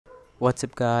What's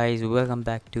up guys, welcome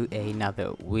back to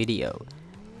another video.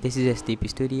 This is STP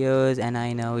Studios and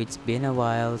I know it's been a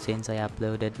while since I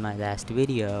uploaded my last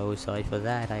video. Sorry for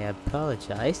that, I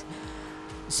apologize.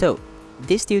 So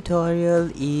this tutorial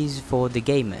is for the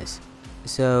gamers.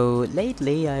 So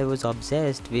lately I was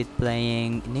obsessed with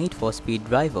playing Need for Speed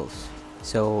Rivals.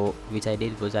 So which I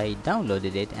did was I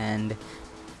downloaded it and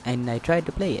I tried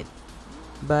to play it.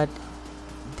 But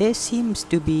there seems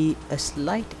to be a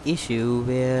slight issue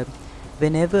where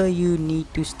whenever you need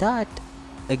to start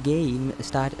a game,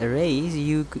 start a race,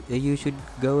 you should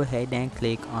go ahead and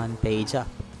click on page up,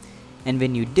 and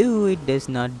when you do, it does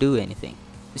not do anything.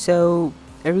 So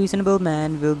a reasonable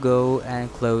man will go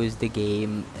and close the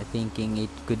game thinking it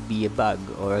could be a bug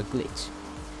or a glitch,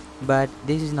 but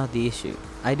this is not the issue.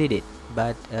 I did it,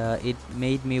 but it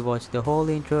made me watch the whole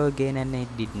intro again and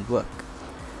it didn't work.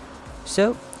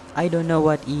 So I don't know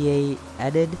what EA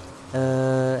added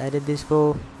this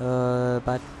for,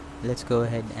 but let's go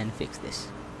ahead and fix this.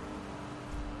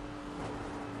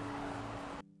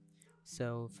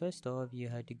 So first off, you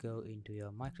have to go into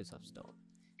your Microsoft Store.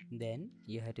 Then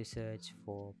you have to search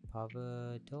for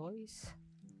Power Toys.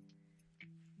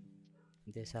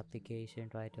 This application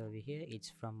right over here,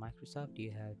 it's from Microsoft.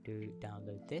 You have to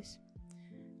download this.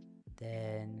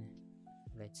 Then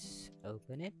let's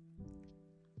open it.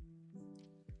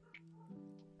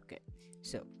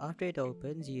 So after it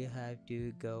opens, you have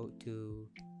to go to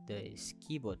this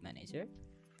keyboard manager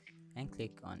and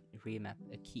click on remap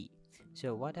a key.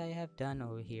 So what I have done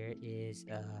over here is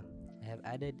I have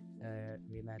added a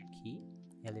remap key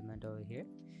element over here.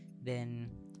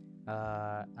 Then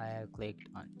I have clicked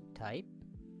on type.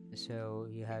 So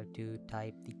you have to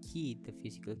type the key, the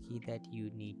physical key that you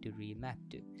need to remap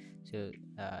to. So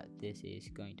this is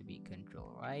going to be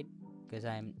control, right? Because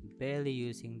I'm barely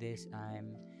using this.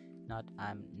 I'm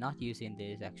not using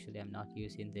this. Actually, I'm not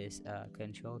using this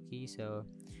control key, so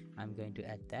I'm going to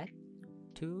add that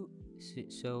too.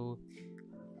 So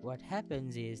what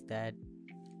happens is that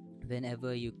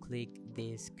whenever you click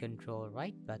this control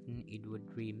right button, it would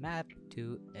remap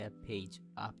to a page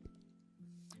up.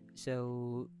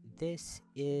 So this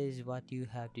is what you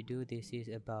have to do. This is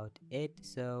about it.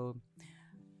 So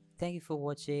thank you for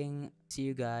watching. See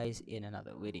you guys in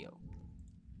another video.